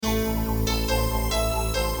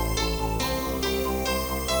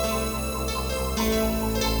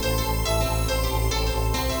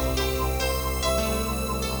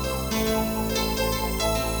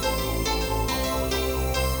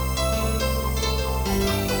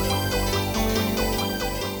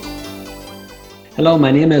Hello,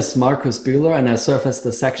 my name is Marcus Bühler, and I serve as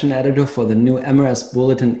the section editor for the new MRS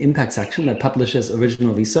Bulletin Impact section that publishes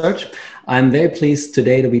original research. I'm very pleased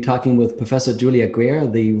today to be talking with Professor Julia Greer,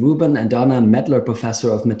 the Ruben and Donna Medler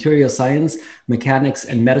Professor of Material Science, Mechanics,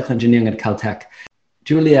 and Medical Engineering at Caltech.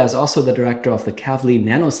 Julia is also the director of the Kavli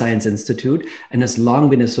Nanoscience Institute and has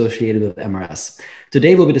long been associated with MRS.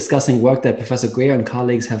 Today, we'll be discussing work that Professor Greer and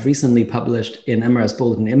colleagues have recently published in MRS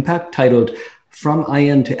Bulletin Impact titled From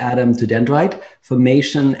Ion to Atom to Dendrite,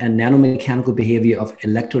 Formation and Nanomechanical Behavior of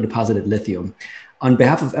Electrodeposited Lithium. On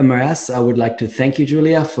behalf of MRS, I would like to thank you,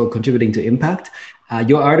 Julia, for contributing to Impact.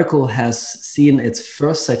 Your article has seen its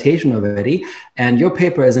first citation already, and your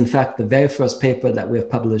paper is in fact the very first paper that we have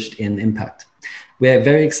published in Impact. We're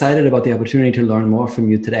very excited about the opportunity to learn more from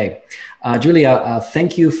you today. Julia,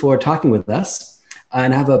 thank you for talking with us.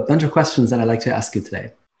 And I have a bunch of questions that I'd like to ask you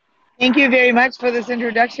today. Thank you very much for this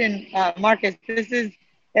introduction, Marcus. This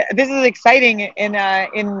is exciting in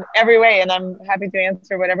every way, and I'm happy to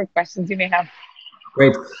answer whatever questions you may have.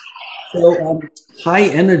 Great. So high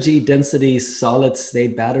energy density solid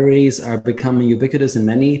state batteries are becoming ubiquitous in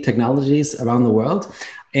many technologies around the world,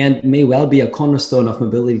 and may well be a cornerstone of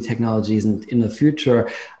mobility technologies in the future,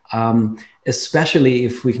 especially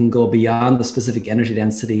if we can go beyond the specific energy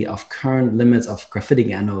density of current limits of graphitic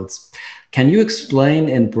anodes. Can you explain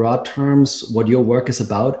in broad terms what your work is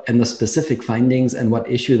about and the specific findings and what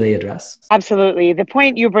issue they address? Absolutely. The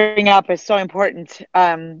point you bring up is so important.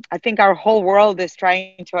 I think our whole world is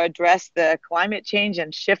trying to address the climate change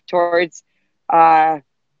and shift towards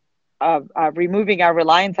removing our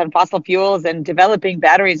reliance on fossil fuels, and developing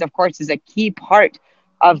batteries, of course, is a key part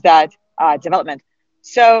of that development.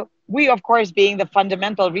 So we, of course, being the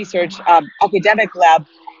fundamental research academic lab,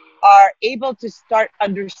 are able to start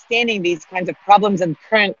understanding these kinds of problems and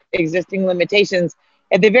current existing limitations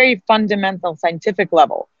at the very fundamental scientific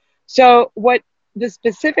level. So what the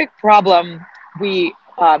specific problem we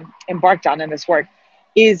embarked on in this work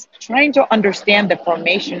is trying to understand the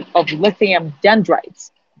formation of lithium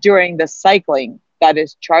dendrites during the cycling, that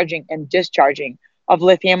is charging and discharging, of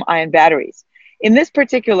lithium ion batteries. In this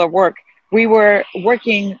particular work, we were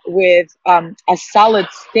working with a solid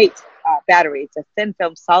state battery. It's a thin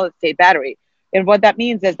film solid state battery. And what that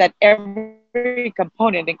means is that every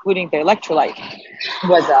component, including the electrolyte,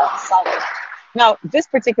 was solid. Now, this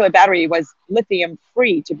particular battery was lithium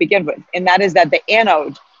free to begin with, and that is that the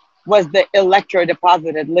anode was the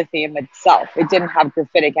electrodeposited lithium itself. It didn't have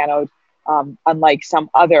graphitic anode, unlike some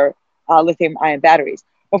other lithium ion batteries.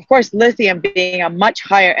 Of course, lithium being a much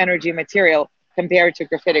higher energy material compared to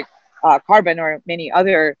graphitic carbon or many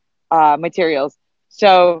other materials.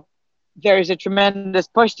 So there's a tremendous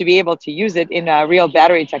push to be able to use it in real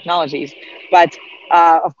battery technologies. But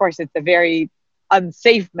of course, it's a very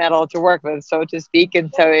unsafe metal to work with, so to speak,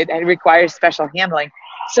 and so it requires special handling.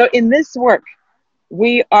 So in this work,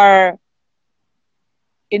 we are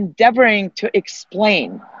endeavoring to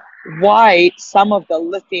explain why some of the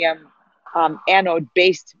lithium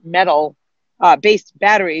anode-based based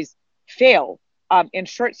batteries fail in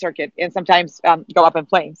short circuit and sometimes go up in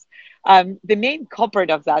flames. The main culprit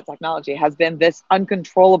of that technology has been this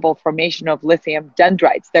uncontrollable formation of lithium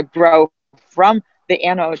dendrites that grow from the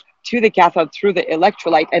anode to the cathode through the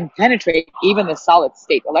electrolyte and penetrate even the solid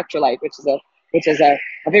state electrolyte, which is a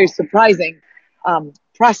very surprising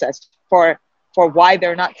process for why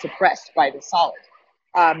they're not suppressed by the solid.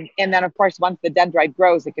 And then, of course, once the dendrite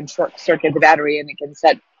grows, it can short circuit the battery and it can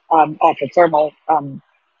set off a thermal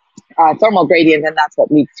gradient, and that's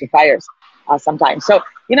what leads to fires sometimes. So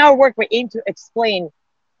in our work, we aim to explain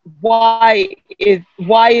why it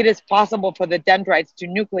is possible for the dendrites to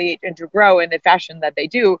nucleate and to grow in the fashion that they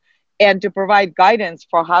do, and to provide guidance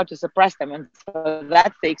for how to suppress them. And so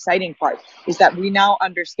that's the exciting part, is that we now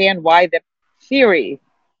understand why the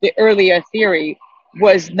earlier theory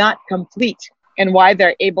was not complete, and why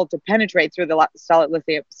they're able to penetrate through the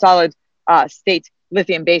solid state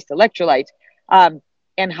lithium-based electrolyte,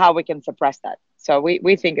 and how we can suppress that. So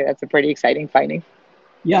we think that's a pretty exciting finding.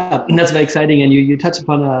 Yeah, that's very exciting. And you touched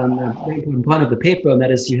upon a very important point of the paper, and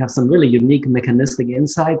that is you have some really unique mechanistic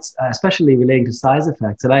insights, especially relating to size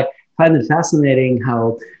effects. And I find it fascinating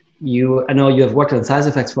how I know you have worked on size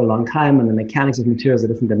effects for a long time and the mechanics of materials at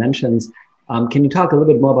different dimensions. Can you talk a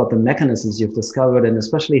little bit more about the mechanisms you've discovered, and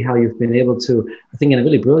especially how you've been able to, I think in a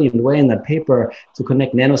really brilliant way in that paper, to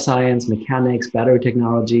connect nanoscience, mechanics, battery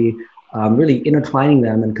technology, really intertwining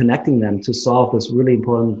them and connecting them to solve this really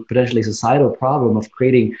important, potentially societal problem of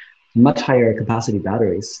creating much higher capacity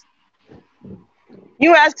batteries?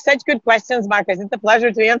 You ask such good questions, Marcus. It's a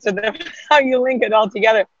pleasure to answer them, how you link it all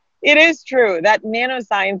together. It is true that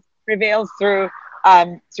nanoscience prevails through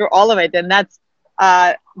all of it. And that's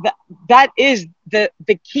that is the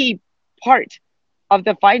key part of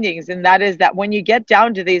the findings, and that is that when you get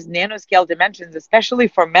down to these nanoscale dimensions, especially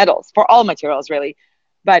for metals, for all materials really,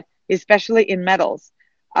 but especially in metals,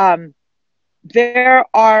 there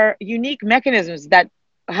are unique mechanisms that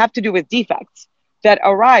have to do with defects that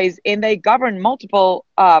arise, and they govern multiple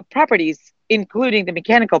properties, including the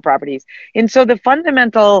mechanical properties. And so the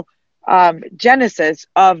fundamental genesis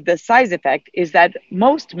of the size effect is that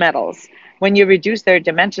most metals, when you reduce their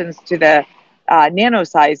dimensions to the nano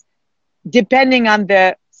size, depending on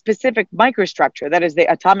the specific microstructure, that is the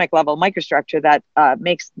atomic level microstructure that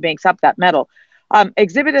makes up that metal,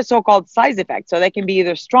 exhibit a so-called size effect. So they can be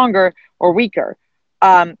either stronger or weaker.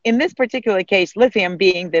 In this particular case, lithium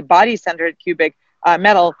being the body-centered cubic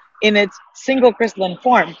metal in its single crystalline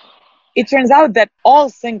form, it turns out that all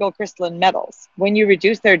single crystalline metals, when you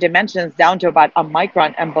reduce their dimensions down to about a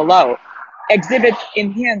micron and below, exhibit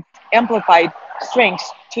enhanced, amplified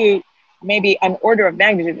strengths to maybe an order of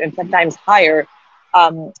magnitude and sometimes higher.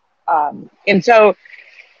 And so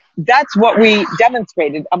that's what we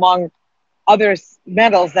demonstrated among other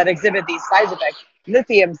metals that exhibit these size effects.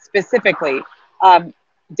 Lithium specifically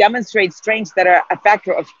demonstrates strengths that are a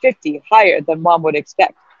factor of 50 higher than one would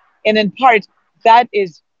expect. And in part, that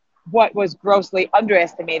is what was grossly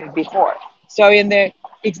underestimated before. So in the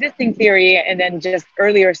existing theory and then just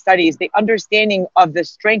earlier studies, the understanding of the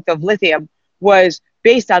strength of lithium was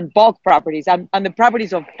based on bulk properties, on the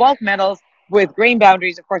properties of bulk metals with grain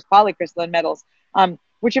boundaries, of course, polycrystalline metals,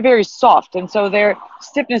 which are very soft. And so their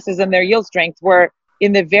stiffnesses and their yield strength were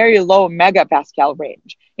in the very low megapascal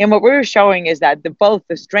range. And what we're showing is that both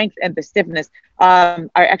the strength and the stiffness are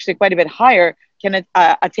actually quite a bit higher,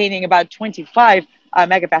 attaining about 25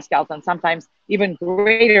 megapascals, and sometimes even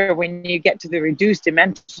greater when you get to the reduced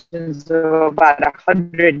dimensions of about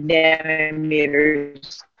 100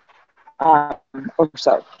 nanometers or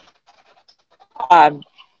so.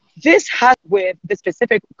 This has with the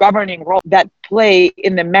specific governing role that play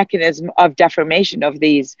in the mechanism of deformation of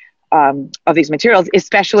these materials,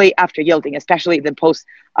 especially after yielding, especially the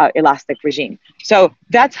post-elastic regime. So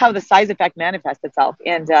that's how the size effect manifests itself.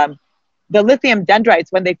 And the lithium dendrites,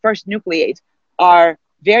 when they first nucleate, are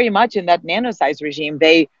very much in that nanosize regime.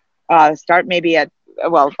 They start maybe at,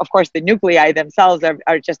 well, of course, the nuclei themselves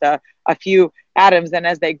are just a few atoms, and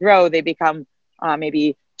as they grow, they become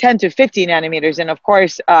maybe 10 to 50 nanometers. And of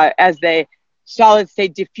course, as the solid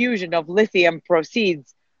state diffusion of lithium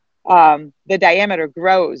proceeds, the diameter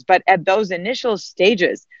grows. But at those initial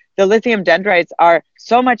stages, the lithium dendrites are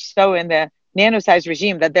so much so in the nanosize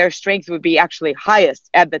regime that their strength would be actually highest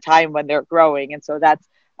at the time when they're growing. And so that's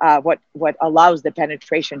what allows the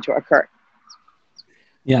penetration to occur.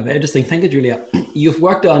 Yeah, very interesting. Thank you, Julia. You've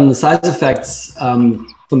worked on the size effects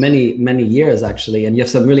for many, many years, actually, and you have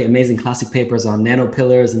some really amazing classic papers on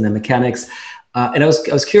nanopillars and the mechanics. And I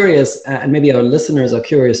was curious, and maybe our listeners are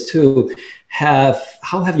curious too, how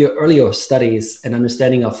have your earlier studies and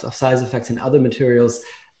understanding of size effects in other materials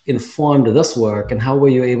informed this work, and how were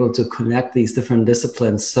you able to connect these different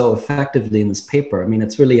disciplines so effectively in this paper? I mean,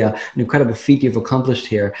 it's really an incredible feat you've accomplished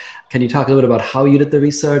here. Can you talk a little bit about how you did the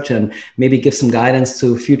research and maybe give some guidance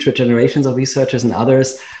to future generations of researchers and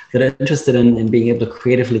others that are interested in being able to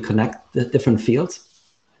creatively connect the different fields?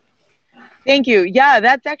 Thank you. Yeah,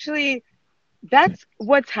 that's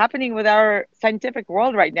what's happening with our scientific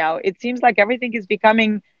world right now. It seems like everything is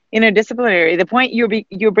becoming interdisciplinary. The point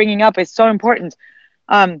you're bringing up is so important.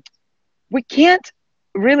 We can't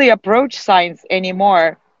really approach science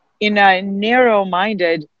anymore in a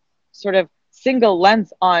narrow-minded sort of single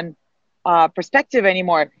lens on perspective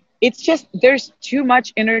anymore. It's just there's too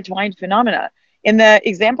much intertwined phenomena. And the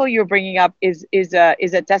example you're bringing up is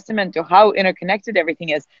a testament to how interconnected everything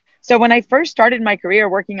is. So when I first started my career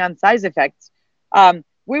working on size effects,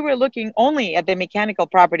 we were looking only at the mechanical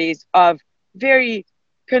properties of very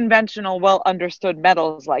conventional, well-understood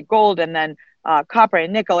metals like gold, and then copper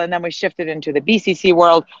and nickel, and then we shifted into the BCC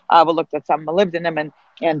world. We looked at some molybdenum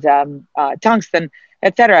and tungsten,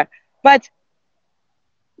 etc. But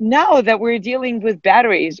now that we're dealing with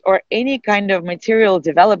batteries or any kind of material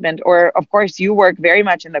development, or of course you work very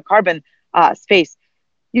much in the carbon space,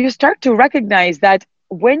 you start to recognize that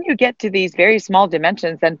when you get to these very small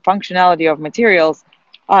dimensions and functionality of materials,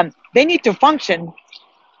 they need to function,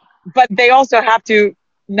 but they also have to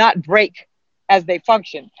not break as they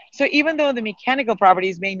function. So even though the mechanical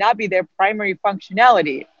properties may not be their primary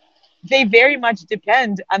functionality, they very much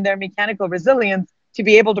depend on their mechanical resilience to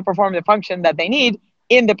be able to perform the function that they need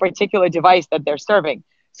in the particular device that they're serving.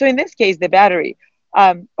 So in this case, the battery,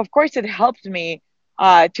 of course, it helped me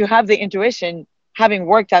to have the intuition, having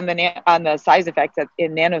worked on the size effects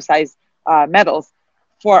in nanosize metals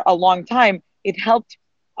for a long time, it helped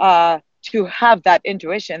to have that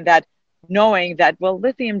intuition, that knowing that, well,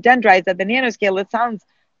 lithium dendrites at the nanoscale, it sounds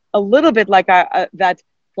a little bit like that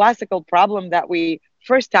classical problem that we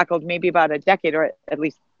first tackled maybe about a decade, or at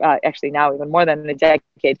least actually now even more than a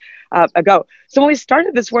decade ago. So when we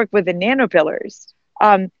started this work with the nanopillars,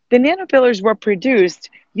 the nanopillars were produced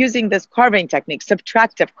using this carving technique,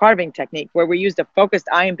 subtractive carving technique, where we used a focused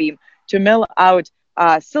ion beam to mill out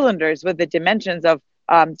cylinders with the dimensions of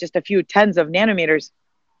just a few tens of nanometers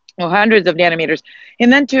or hundreds of nanometers.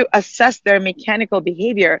 And then to assess their mechanical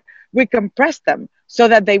behavior, we compressed them so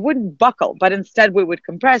that they wouldn't buckle, but instead we would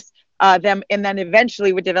compress them. And then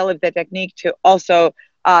eventually we developed the technique to also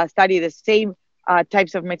study the same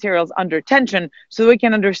types of materials under tension, so we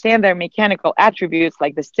can understand their mechanical attributes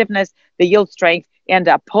like the stiffness, the yield strength, and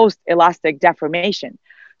post-elastic deformation.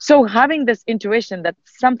 So having this intuition that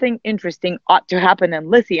something interesting ought to happen in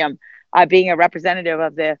lithium, being a representative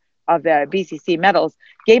of the BCC metals,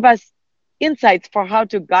 gave us insights for how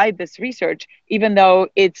to guide this research. Even though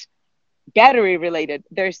it's battery related,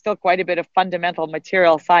 there's still quite a bit of fundamental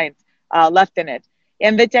material science left in it.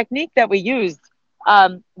 And the technique that we used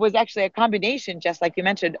was actually a combination, just like you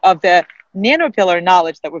mentioned, of the nanopillar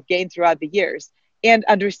knowledge that we've gained throughout the years and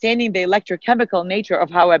understanding the electrochemical nature of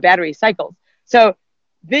how a battery cycles. So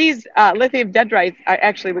these lithium dendrites are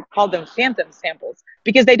actually, we call them phantom samples,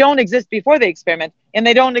 because they don't exist before the experiment and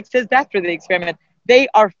they don't exist after the experiment. They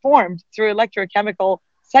are formed through electrochemical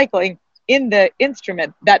cycling in the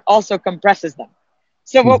instrument that also compresses them.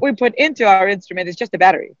 So what we put into our instrument is just a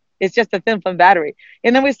battery. It's just a thin film battery.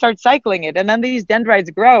 And then we start cycling it. And then these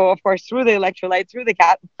dendrites grow, of course, through the electrolyte,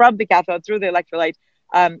 from the cathode, through the electrolyte,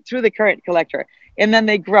 through the current collector. And then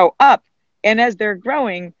they grow up. And as they're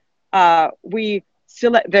growing, they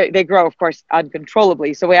grow, of course,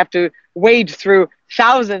 uncontrollably. So we have to wade through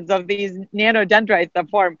thousands of these nanodendrites that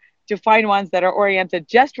form to find ones that are oriented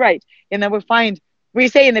just right. And then we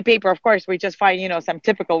say in the paper, of course, we just find, some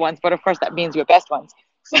typical ones, but of course that means your best ones.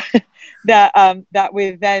 that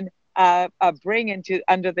we then bring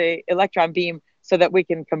under the electron beam so that we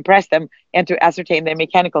can compress them and to ascertain their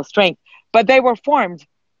mechanical strength. But they were formed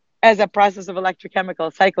as a process of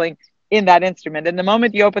electrochemical cycling in that instrument. And the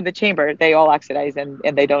moment you open the chamber, they all oxidize and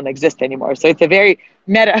they don't exist anymore. So it's a very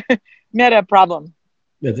meta problem.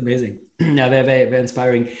 That's amazing. Yeah, very, very, very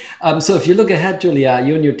inspiring. So if you look ahead, Julia,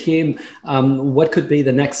 you and your team, what could be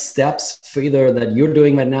the next steps for either that you're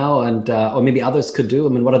doing right now and or maybe others could do? I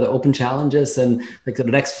mean, what are the open challenges and like the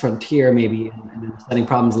next frontier maybe in studying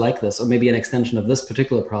problems like this, or maybe an extension of this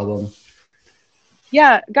particular problem?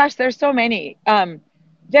 Yeah, gosh, there's so many.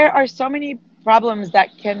 There are so many problems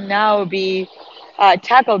that can now be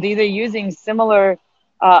tackled either using similar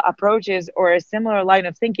approaches or a similar line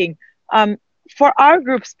of thinking. For our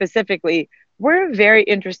group specifically, we're very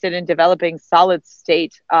interested in developing solid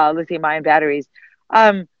state lithium-ion batteries.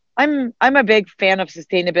 I'm a big fan of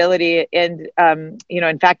sustainability, and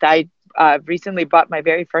in fact, I recently bought my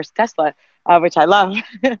very first Tesla, which I love.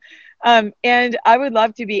 And I would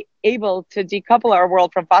love to be able to decouple our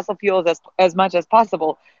world from fossil fuels as much as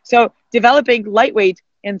possible. So developing lightweight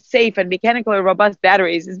and safe and mechanically robust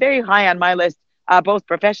batteries is very high on my list, both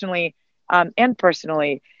professionally and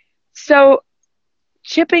personally. So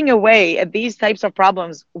chipping away at these types of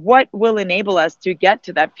problems, what will enable us to get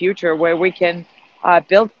to that future where we can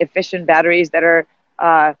build efficient batteries that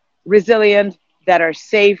are resilient, that are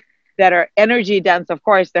safe, that are energy dense. Of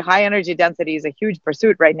course, the high energy density is a huge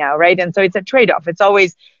pursuit right now, right? And so it's a trade-off. It's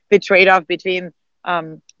always the trade-off between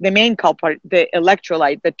the main culprit, the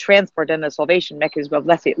electrolyte, the transport and the solvation mechanism of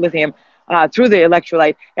lithium through the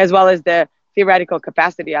electrolyte, as well as the theoretical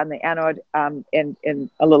capacity on the anode and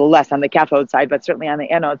a little less on the cathode side, but certainly on the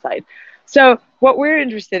anode side. So what we're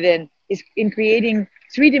interested in is in creating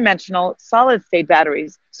three-dimensional solid-state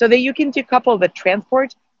batteries so that you can decouple the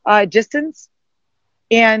transport distance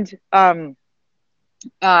and of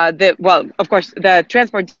course, the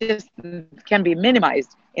transport distance can be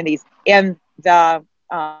minimized in these, and the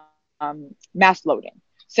mass loading.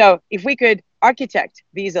 So if we could architect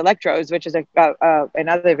these electrodes, which is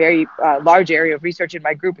another very large area of research in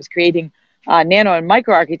my group, is creating nano and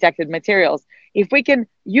micro-architected materials. If we can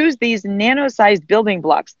use these nano-sized building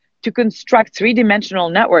blocks to construct three-dimensional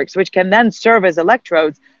networks, which can then serve as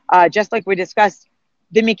electrodes, just like we discussed,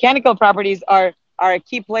 the mechanical properties are a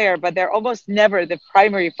key player, but they're almost never the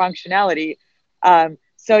primary functionality.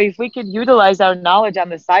 So if we could utilize our knowledge on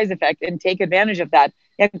the size effect and take advantage of that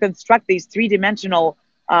and construct these three-dimensional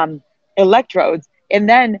electrodes, and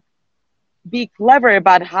then be clever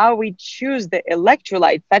about how we choose the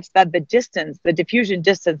electrolyte such that the diffusion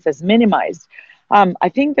distance is minimized, I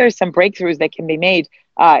think there's some breakthroughs that can be made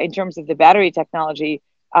in terms of the battery technology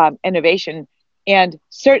innovation. And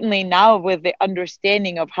certainly now with the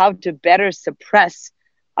understanding of how to better suppress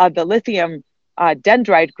the lithium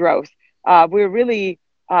dendrite growth, we're really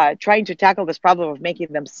trying to tackle this problem of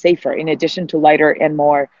making them safer in addition to lighter and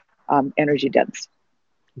more energy dense.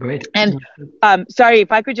 Great. And sorry,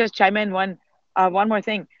 if I could just chime in one more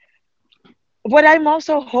thing. What I'm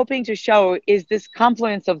also hoping to show is this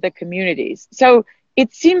confluence of the communities. So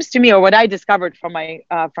it seems to me, or what I discovered from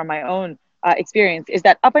my own experience, is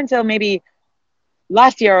that up until maybe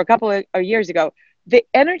last year or a couple of years ago, the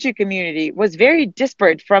energy community was very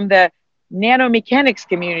disparate from the nanomechanics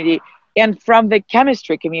community and from the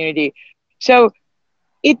chemistry community. So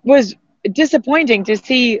it was disappointing to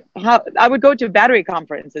see how I would go to battery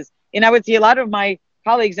conferences and I would see a lot of my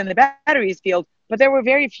colleagues in the batteries field, but there were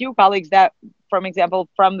very few colleagues that, for example,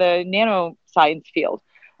 from the nanoscience field.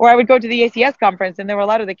 Or I would go to the ACS conference and there were a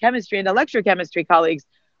lot of the chemistry and electrochemistry colleagues,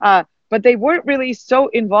 but they weren't really so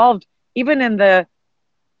involved even in the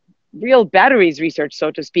real batteries research,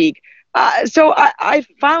 so to speak. So I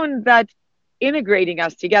found that integrating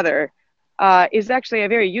us together is actually a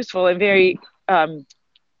very useful and very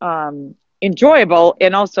enjoyable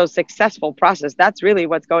and also successful process. That's really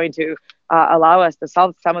what's going to allow us to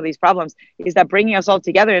solve some of these problems, is that bringing us all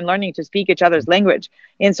together and learning to speak each other's language.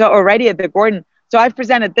 And so already at the Gordon, so I've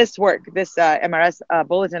presented this work, this MRS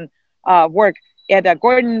bulletin work at a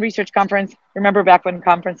Gordon Research Conference. Remember back when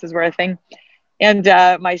conferences were a thing? And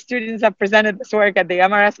my students have presented this work at the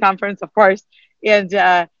MRS conference, of course.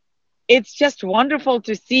 And it's just wonderful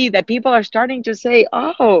to see that people are starting to say,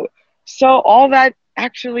 oh, so all that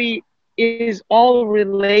actually is all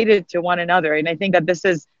related to one another. And I think that this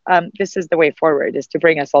is the way forward, is to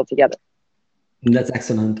bring us all together. That's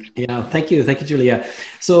excellent. Yeah, thank you, Julia.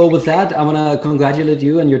 So with that, I want to congratulate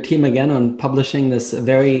you and your team again on publishing this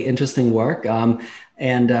very interesting work.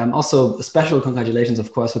 And also special congratulations,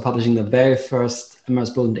 of course, for publishing the very first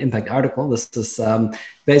MRS Bulletin Impact article. This is a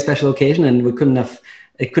very special occasion, and it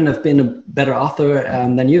couldn't have been a better author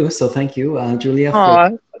than you. So thank you, Julia, for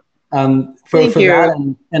that,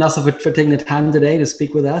 and also for taking the time today to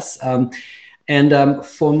speak with us. And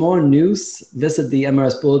for more news, visit the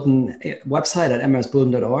MRS Bulletin website at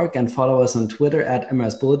mrsbulletin.org and follow us on Twitter at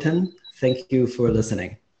MRS Bulletin. Thank you for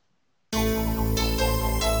listening.